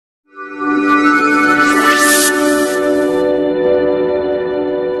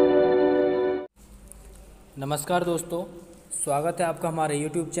नमस्कार दोस्तों, स्वागत है आपका हमारे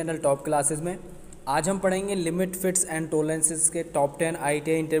YouTube चैनल टॉप क्लासेस में। आज हम पढ़ेंगे लिमिट फिट्स एंड टॉलरेंसेस के टॉप 10 IIT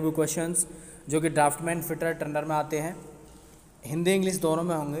इंटरव्यू क्वेश्चंस जो कि ड्राफ्टमैन फिटर टर्नर में आते हैं। हिंदी इंग्लिश दोनों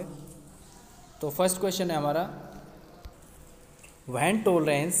में होंगे। तो फर्स्ट क्वेश्चन है हमारा, when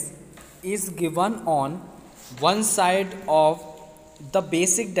tolerance is given on one side of the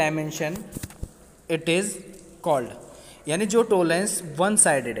basic dimension it is called. यानी जो टॉलरेंस वन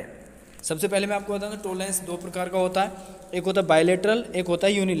साइडेड है। सबसे पहले मैं आपको बता दूं टॉलरेंस दो प्रकार का होता है, एक होता है बायलैटरल, एक होता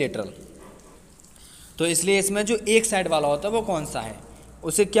है यूनिलैटरल। तो इसलिए इसमें जो एक साइड वाला होता है वो कौन सा है,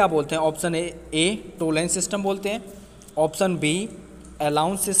 उसे क्या बोलते हैं? ऑप्शन ए टॉलरेंस सिस्टम बोलते हैं, ऑप्शन बी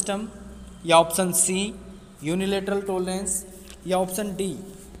अलाउंस सिस्टम, या ऑप्शन सी यूनिलैटरल टॉलरेंस, या ऑप्शन डी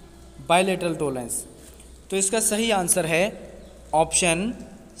बायलैटरल टॉलरेंस। तो इसका सही आंसर है ऑप्शन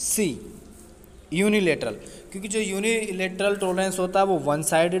सी यूनिलैटरल, क्योंकि जो यूनिलैटरल टॉलरेंस होता है वो वन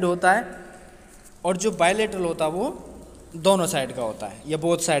साइडेड होता है और जो बायलैटरल होता है वो दोनों साइड का होता है, या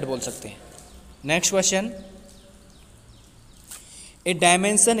बोथ साइड बोल सकते हैं। Next question, A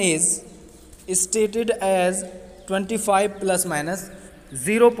dimension is stated as 25 plus minus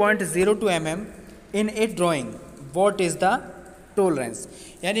 0.02 mm in A drawing, what is the tolerance.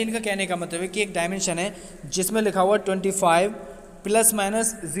 यानी इनका कहने का मतलब है कि एक डायमेंशन है जिसमें लिखा हुआ 25 प्लस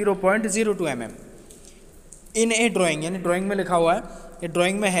माइनस 0.02 mm इन ए ड्राइंग, यानी ड्राइंग में लिखा हुआ है, ये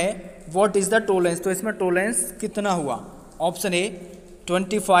ड्राइंग में है, व्हाट इज़ द टॉलरेंस। तो इसमें टॉलरेंस कितना हुआ? ऑप्शन ए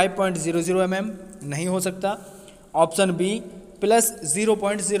 25.00 mm नहीं हो सकता, ऑप्शन बी प्लस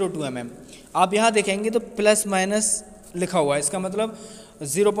 0.02 mm। आप यहाँ देखेंगे तो प्लस माइनस लिखा हुआ है, इसका मतलब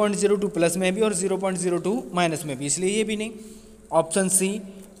 0.02 प्लस में भी और 0.02 माइनस में भी, इसलिए ये भी नहीं। ऑप्शन सी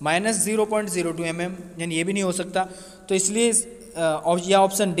माइनस 0.02 mm, यानी ये भी नहीं हो सकता। तो इसलिए या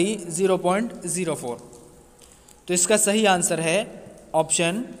ऑप्शन डी 0.04। तो इसका सही आंसर है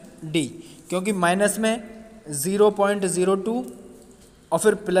ऑप्शन डी, क्योंकि माइनस में 0.02 और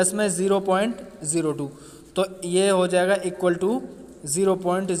फिर प्लस में 0.02, तो ये हो जाएगा equal to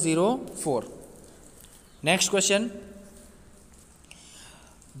 0.04। Next question,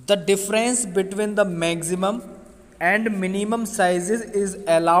 the difference between the maximum and minimum sizes is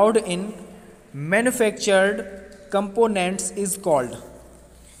allowed in manufactured components is called.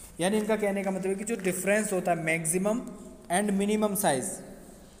 यानी इनका कहने का मतलब है कि जो डिफरेंस होता है maximum and minimum size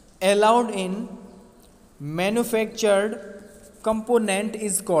allowed in manufactured component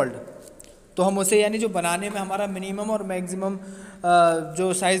is called. तो हम उसे, यानी जो बनाने में हमारा मिनिमम और मैक्सिमम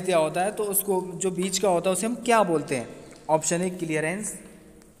जो साइज दिया होता है, तो उसको जो बीच का होता है उसे हम क्या बोलते हैं? Option A clearance,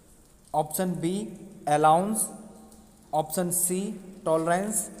 option B allowance, option C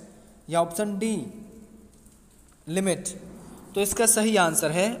tolerance, या ऑप्शन डी लिमिट। तो इसका सही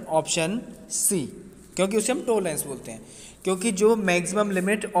आंसर है ऑप्शन सी, क्योंकि उसे हम टॉलरेंस बोलते हैं, क्योंकि जो मैक्सिमम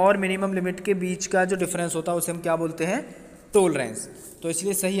लिमिट और मिनिमम लिमिट के बीच का जो डिफरेंस होता है उसे हम क्या बोलते हैं? टॉलरेंस। तो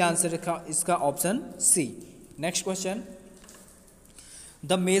इसलिए सही आंसर इसका option C. Next question,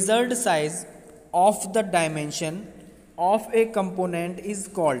 the measured size of the dimension of A component is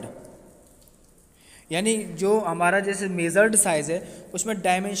called. यानी जो हमारा जैसे मेजर्ड साइज है उसमें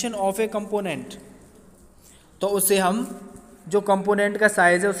डायमेंशन ऑफ ए कंपोनेंट, तो उसे हम, जो कंपोनेंट का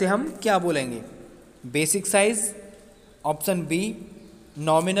साइज है उसे हम क्या बोलेंगे? Basic size, option B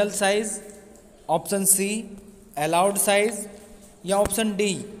nominal size, option C allowed size, या ऑप्शन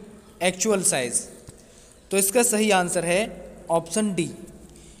डी एक्चुअल साइज। तो इसका सही आंसर है ऑप्शन डी,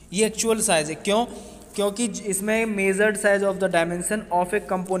 ये एक्चुअल साइज है। क्यों? क्योंकि इसमें measured size of the dimension of A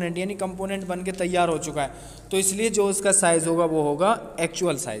component, यानी कंपोनेंट बन के तैयार हो चुका है, तो इसलिए जो इसका साइज होगा वो होगा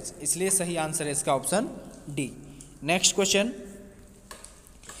एक्चुअल साइज। इसलिए सही आंसर है इसका option D. Next question,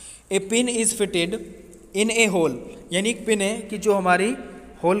 A pin is fitted in A whole. यानी एक पिन है कि जो हमारी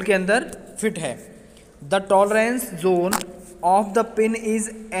होल के अंदर फिट है। The tolerance zone of the pin is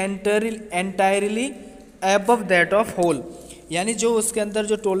entirely above that of whole. यानी जो उसके अंदर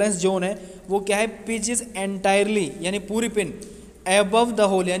जो टॉलरेंस जोन है वो क्या है? पिच इज एंटायरली, यानी पूरी पिन अबव द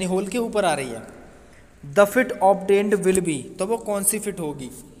होल, यानी होल के ऊपर आ रही है। The fit obtained will be, तो वो कौन सी फिट होगी?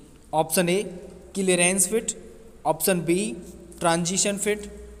 Option A clearance fit, option B transition fit,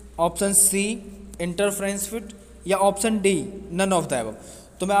 option C interference fit, या option D none of the above.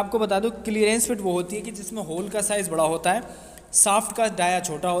 तो मैं आपको बता दूं क्लियरेंस फिट वो होती है कि जिसमें होल का साइज़ बड़ा होता है, शाफ्ट का डाया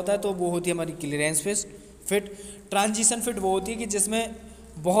छोटा होता है, तो वो होती है हमारी क्लियरेंस फिट। ट्रांजिशन फिट वो होती है कि जिसमें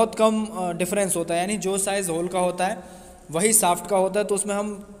बहुत कम डिफरेंस होता है, यानी जो साइज़ होल का होता है वही शाफ्ट का होता है, तो उसमें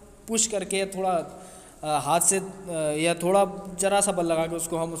हम पुश करके थोड़ा हाथ से या थोड़ा जरा सा बल लगा के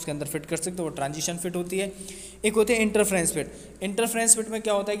उसको हम उसके अंदर फिट कर सकते हैं, तो वो ट्रांजिशन फिट होती है। एक होती है इंटरफ्रेंस फिट। इंटरफ्रेंस फिट में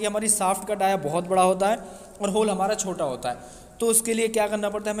क्या होता है कि हमारी शाफ्ट का डाया बहुत बड़ा होता है और होल हमारा छोटा होता है, तो उसके लिए क्या करना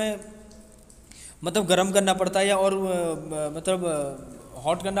पड़ता है, हमें मतलब गर्म करना पड़ता है या और मतलब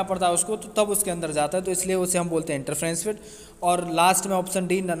हॉट करना पड़ता है उसको, तो तब उसके अंदर जाता है, तो इसलिए उसे हम बोलते हैं इंटरफ्रेंस फिट। और लास्ट में option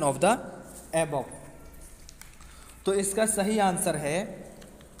D, none of the above. तो इसका सही आंसर है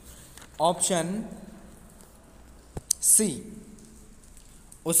ऑप्शन सी,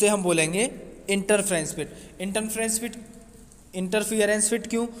 उसे हम बोलेंगे इंटरफ्रेंस फिट। इंटरफियरेंस फिट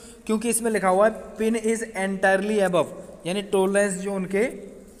क्यों? क्योंकि इसमें लिखा हुआ है पिन इज एंटायरली अबव, यानी टोलरेंस जो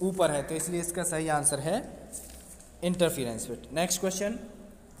उनके ऊपर है, तो इसलिए इसका सही आंसर है interference fit. Next question,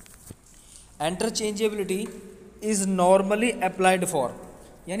 interchangeability is normally applied for,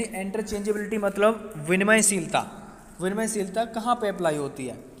 यानी इंटरचेंजेबिलिटी मतलब विनिमयशीलता। विनिमयशीलता कहाँ पे अप्लाई होती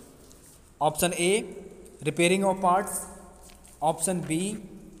है? Option A, repairing of parts, option B,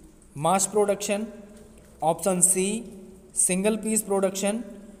 mass production, option C, single piece production,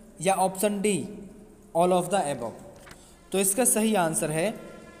 या option D, all of the above. तो इसका सही आंसर है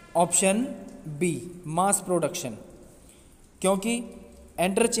ऑप्शन बी, मास प्रोडक्शन। क्योंकि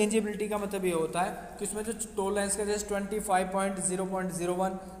इंटरचेंजेबिलिटी का मतलब ये होता है कि उसमें जो टोलरेंस का जैसे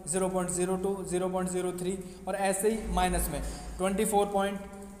 25.0.01, 0.02, 0.03 और ऐसे ही माइनस में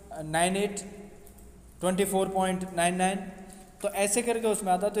 24.98, 24.99, तो ऐसे करके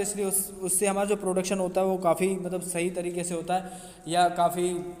उसमें आता है। तो इसलिए उससे हमारा जो प्रोडक्शन होता है वो काफ़ी मतलब सही तरीके से होता है या काफ़ी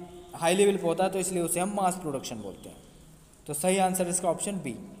हाई लेवल पे होता है, तो इसलिए उसे हम मास प्रोडक्शन बोलते हैं। तो सही आंसर इसका option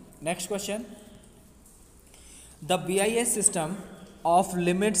B. Next question, the BIS system of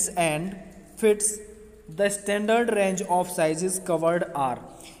limits and fits the standard range of sizes covered are,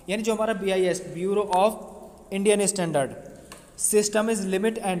 यानी जो हमारा BIS, bureau of Indian standard system is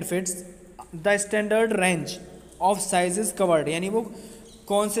limit and fits the standard range of sizes covered, यानी वो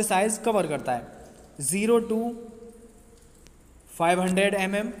कौन से size cover करता है? 0 to 500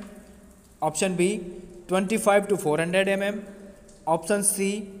 mm, option B 25 to 400 mm, option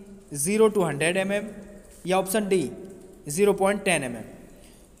C 0 to 100 mm, या ऑप्शन डी 0.10 mm।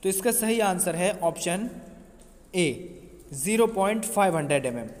 तो इसका सही आंसर है ऑप्शन ए, 0.500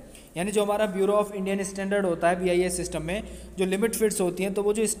 mm, यानी जो हमारा ब्यूरो ऑफ इंडियन स्टैंडर्ड होता है BIS सिस्टम में, जो लिमिट फिट्स होती हैं, तो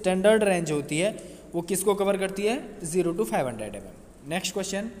वो जो स्टैंडर्ड रेंज होती है वो किसको कवर करती है? 0 to 500 mm। Next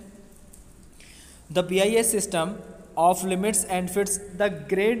question, the BIS system of limits and fits the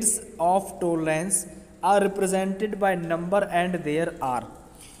grades of tolerance are represented by number and there are,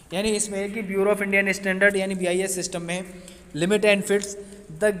 यानी इसमें है कि ब्यूरो ऑफ इंडियन स्टैंडर्ड यानी BIS सिस्टम में limit and fits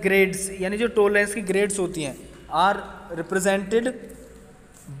the grades, यानी जो tolerance की grades होती हैं, are represented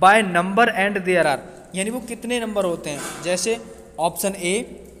by number and there are, यानी वो कितने नंबर होते हैं? जैसे option A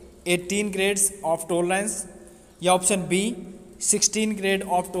 18 grades of tolerance, या option B 16 grade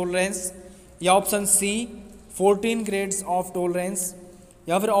of tolerance, या option C 14 grades of tolerance,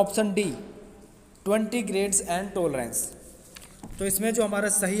 या फिर option D 20 grades and tolerance. तो इसमें जो हमारा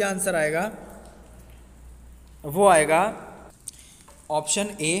सही आंसर आएगा वो आएगा ऑप्शन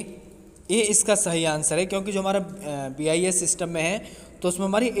ए। इसका सही आंसर है, क्योंकि जो हमारा BIS सिस्टम में है तो उसमें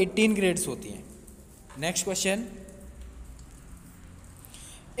हमारी 18 ग्रेड्स होती हैं। Next question,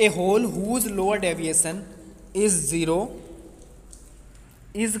 A whole whose lower deviation is 0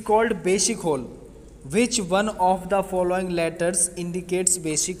 is called basic whole, which one of the following letters indicates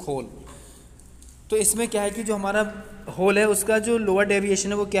basic whole. तो इसमें क्या है कि जो हमारा होल है उसका जो लोअर डेविएशन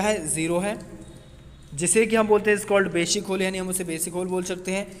है वो क्या है? 0 है, जिसे कि हम बोलते हैं इज कॉल्ड बेसिक होल, यानी हम उसे बेसिक होल बोल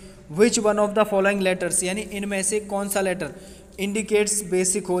सकते हैं। Which one of the following letters, यानी इनमें से कौन सा लेटर इंडिकेट्स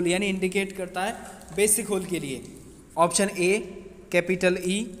बेसिक होल, यानी इंडिकेट करता है बेसिक होल के लिए? Option A capital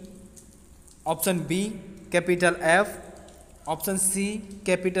E, option B capital F, option C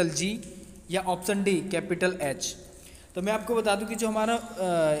capital G, या ऑप्शन डी कैपिटल H। तो मैं आपको बता दूं कि जो हमारा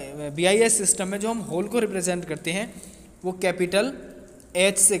BIS सिस्टम में जो हम होल को रिप्रेजेंट करते हैं वो कैपिटल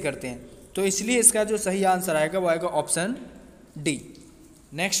H से करते हैं, तो इसलिए इसका जो सही आंसर आएगा वो आएगा option D.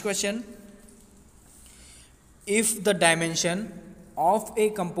 Next question, if the dimension of A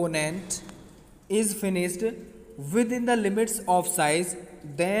component is finished with in the limits of size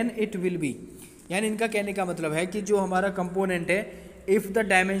then it will be, यानी इनका कहने का मतलब है कि जो हमारा कंपोनेंट है, if the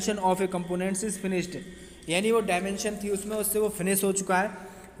dimension of A component is finished, यानी वो डायमेंशन थी उसमें उससे वो फिनिश हो चुका है,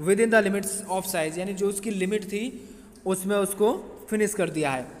 with in the limits of size, यानी जो उसकी लिमिट थी उसमें उसको फिनिश कर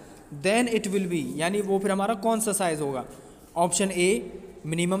दिया है, देन इट विल बी, यानी वो फिर हमारा कौन सा साइज होगा? Option A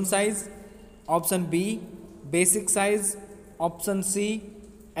minimum size, option B basic size, option C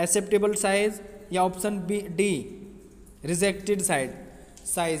acceptable size, या option B D rejected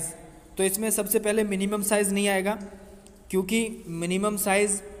size. तो इसमें सबसे पहले मिनिमम साइज नहीं आएगा, क्योंकि मिनिमम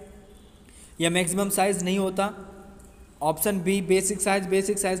साइज या मैक्सिमम साइज नहीं होता। ऑप्शन बी बेसिक साइज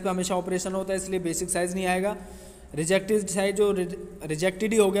पे हमेशा ऑपरेशन होता है, इसलिए बेसिक साइज नहीं आएगा। रिजेक्टेड साइज जो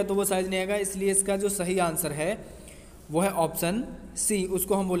रिजेक्टेड ही हो गया तो वो साइज नहीं आएगा, इसलिए इसका जो सही आंसर है वो है ऑप्शन सी,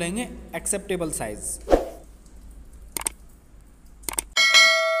 उसको हम बोलेंगे एक्सेप्टेबल साइज।